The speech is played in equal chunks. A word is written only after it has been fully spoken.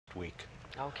week.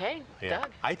 Okay, Yeah. Doug.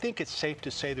 I think it's safe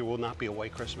to say there will not be a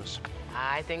white Christmas.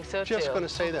 I think so too. Just going to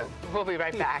say that. We'll be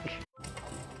right back.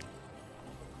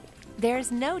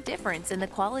 There's no difference in the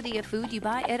quality of food you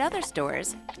buy at other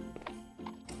stores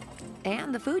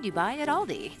and the food you buy at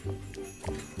Aldi.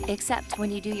 Except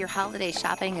when you do your holiday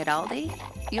shopping at Aldi,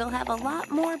 you'll have a lot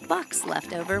more bucks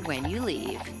left over when you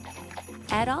leave.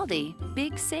 At Aldi,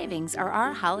 big savings are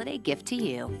our holiday gift to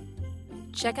you.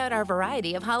 Check out our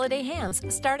variety of holiday hams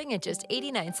starting at just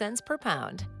 89 cents per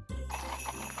pound.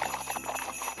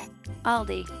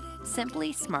 Aldi,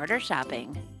 simply smarter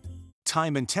shopping.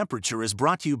 Time and Temperature is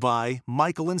brought to you by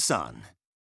Michael & Son.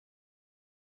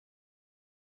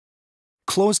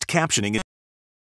 Closed captioning